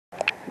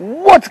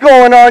What's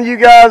going on, you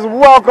guys?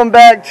 Welcome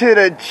back to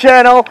the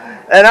channel,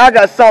 and I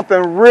got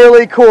something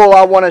really cool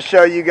I want to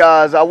show you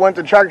guys. I went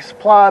to Tractor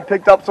Supply,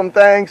 picked up some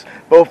things,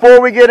 but before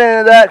we get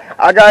into that,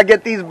 I gotta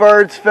get these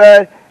birds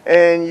fed.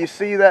 And you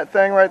see that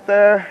thing right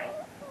there?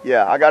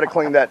 Yeah, I gotta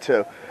clean that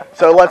too.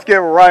 So let's get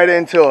right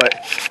into it.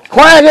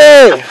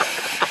 Quacky!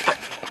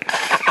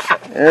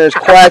 There's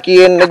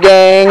Quacky in the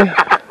gang.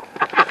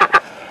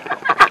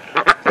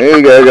 There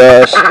you go,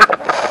 guys.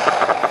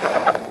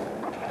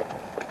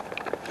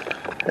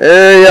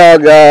 There y'all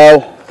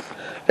go.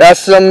 Got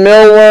some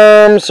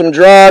mealworms, some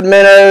dried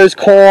minnows,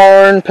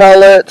 corn,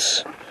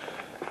 pellets,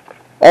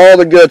 all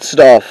the good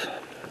stuff.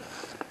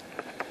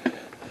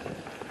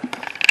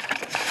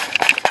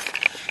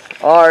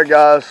 Alright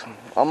guys,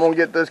 I'm going to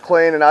get this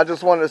clean, and I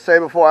just wanted to say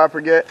before I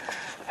forget,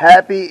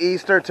 Happy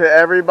Easter to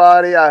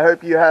everybody. I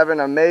hope you have an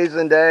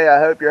amazing day. I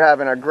hope you're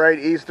having a great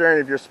Easter,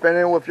 and if you're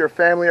spending it with your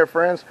family or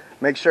friends,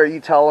 make sure you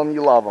tell them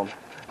you love them.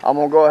 I'm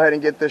going to go ahead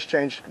and get this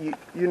changed.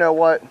 You know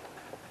what?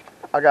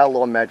 I got a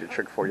little magic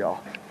trick for y'all.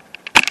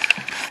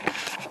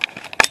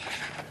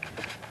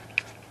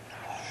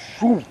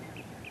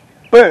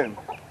 Boom.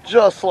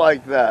 Just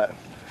like that.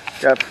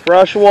 Got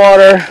fresh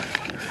water,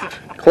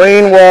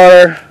 clean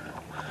water.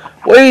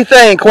 What do you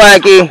think,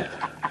 Quacky?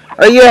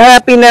 Are you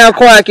happy now,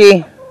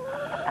 Quacky?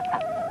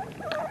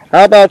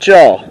 How about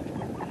y'all?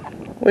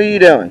 What are you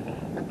doing?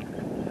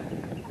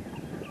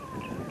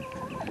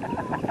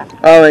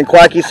 Oh, and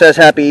Quacky says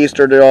Happy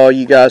Easter to all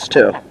you guys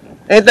too.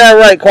 Ain't that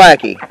right,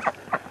 Quacky?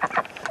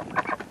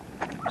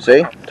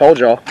 See? Told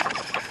y'all.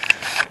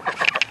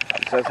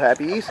 It says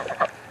Happy Easter.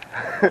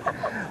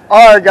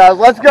 Alright guys,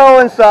 let's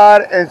go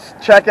inside and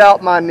check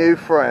out my new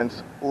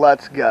friends.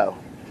 Let's go.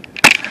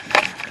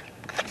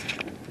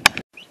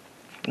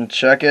 And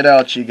check it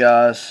out, you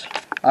guys.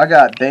 I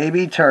got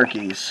baby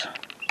turkeys.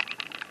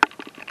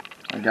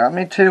 I got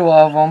me 2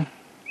 of them.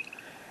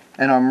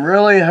 And I'm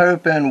really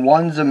hoping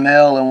one's a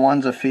male and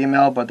one's a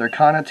female, but they're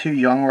kind of too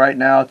young right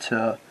now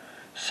to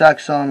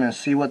sex them and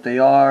see what they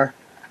are.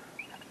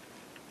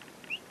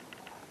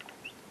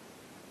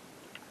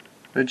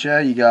 But yeah,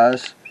 you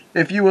guys,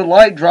 if you would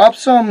like, drop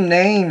some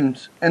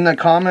names in the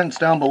comments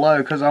down below,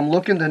 because I'm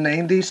looking to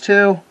name these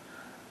 2.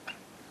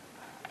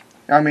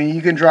 I mean,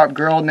 you can drop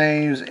girl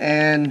names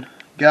and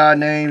guy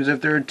names.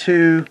 If there are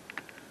two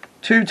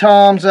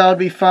toms, that would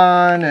be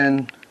fine,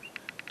 and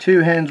 2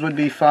 hens would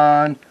be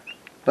fine.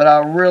 But I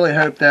really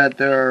hope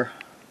that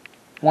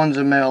one's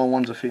a male and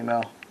one's a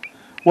female.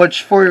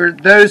 Which, for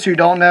those who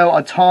don't know,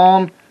 a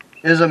tom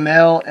is a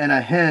male and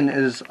a hen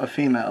is a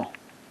female.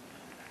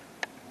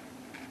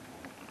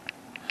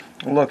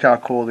 Look how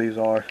cool these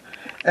are.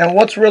 And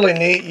what's really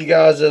neat, you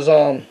guys, is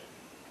me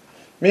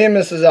and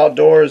Mrs.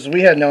 Outdoors,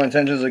 we had no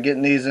intentions of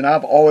getting these, and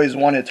I've always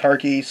wanted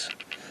turkeys.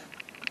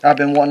 I've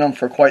been wanting them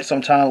for quite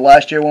some time.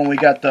 Last year when we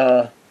got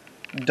the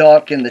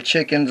duck and the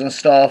chickens and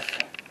stuff,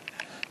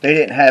 they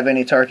didn't have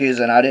any turkeys,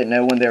 and I didn't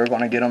know when they were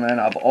going to get them in.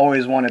 I've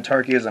always wanted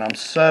turkeys, and I'm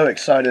so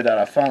excited that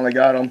I finally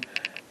got them.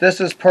 This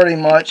is pretty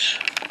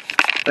much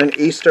an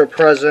Easter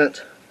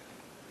present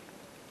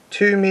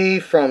to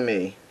me from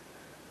me.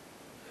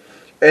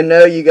 And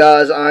no, you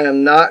guys, I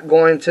am not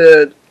going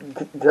to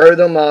grow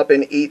them up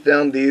and eat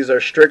them. These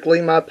are strictly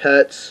my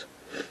pets.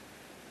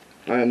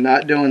 I am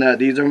not doing that.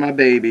 These are my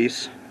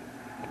babies.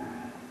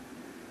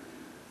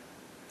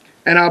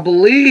 And I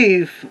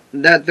believe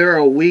that they're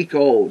a week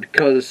old,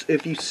 because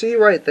if you see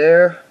right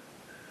there,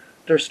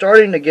 they're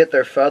starting to get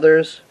their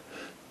feathers.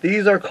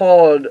 These are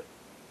called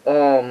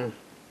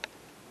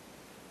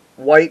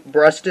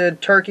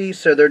white-breasted turkeys,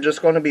 so they're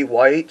just going to be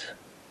white.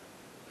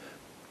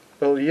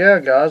 But yeah,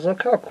 guys,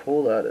 look how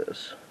cool that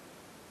is.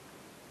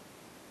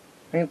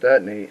 Ain't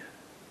that neat?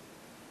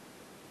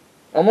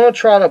 I'm going to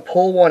try to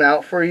pull one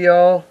out for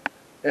y'all,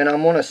 and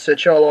I'm going to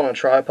sit y'all on a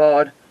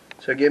tripod,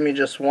 so give me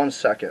just 1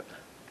 second.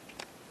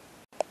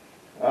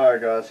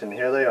 Alright guys, and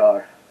here they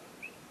are.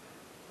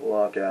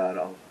 Look at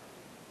them.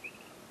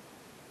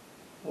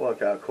 Look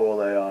how cool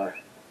they are.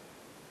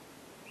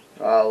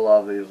 I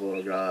love these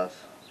little guys.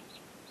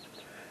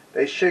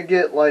 They should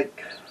get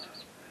like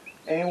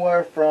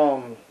anywhere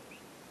from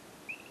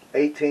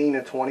 18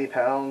 to 20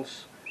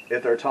 pounds.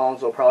 If they're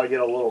toms, they'll probably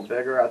get a little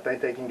bigger. I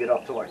think they can get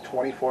up to like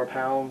 24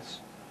 pounds.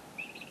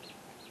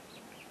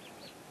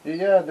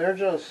 Yeah, they're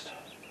just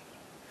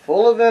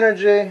full of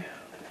energy.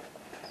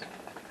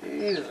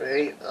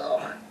 Easy.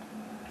 Ugh.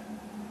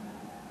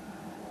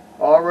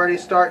 Already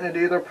starting to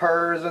do their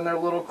purrs and their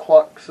little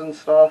clucks and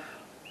stuff.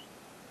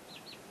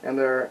 And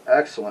they're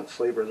excellent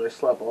sleepers. They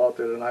slept all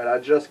through the night. I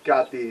just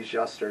got these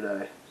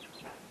yesterday.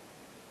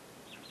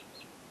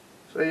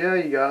 So yeah,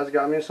 you guys,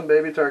 got me some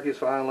baby turkeys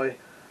finally.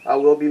 I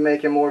will be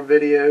making more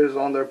videos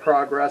on their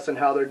progress and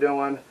how they're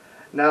doing.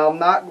 Now, I'm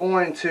not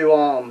going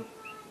to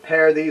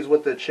pair these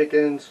with the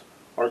chickens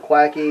or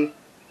Quacky.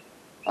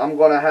 I'm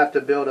going to have to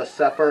build a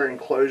separate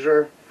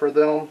enclosure for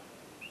them.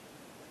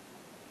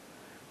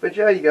 But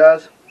yeah, you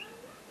guys,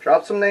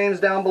 drop some names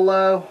down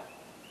below.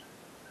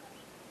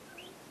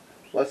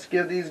 Let's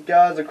give these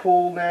guys a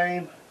cool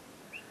name.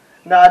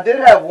 Now, I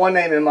did have one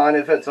name in mind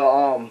if it's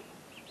a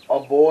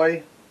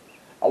boy.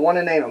 I want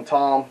to name him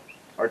Tom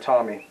or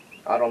Tommy.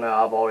 I don't know.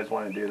 I've always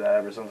wanted to do that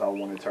ever since I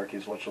wanted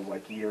turkeys, which was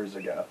like years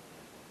ago.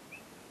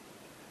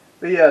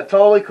 But yeah,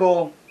 totally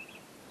cool.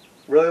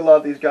 Really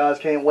love these guys.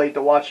 Can't wait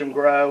to watch them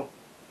grow.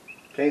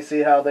 Can't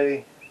see how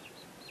they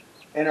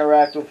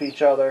interact with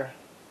each other.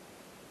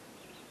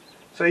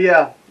 So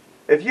yeah,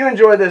 if you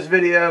enjoyed this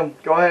video,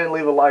 go ahead and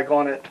leave a like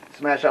on it.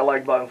 Smash that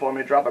like button for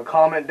me. Drop a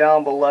comment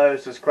down below.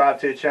 Subscribe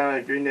to the channel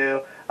if you're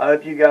new. I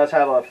hope you guys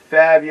have a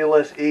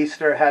fabulous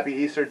Easter. Happy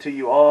Easter to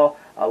you all.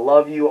 I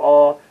love you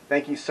all.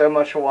 Thank you so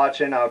much for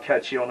watching. I'll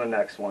catch you on the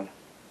next one.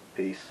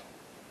 Peace.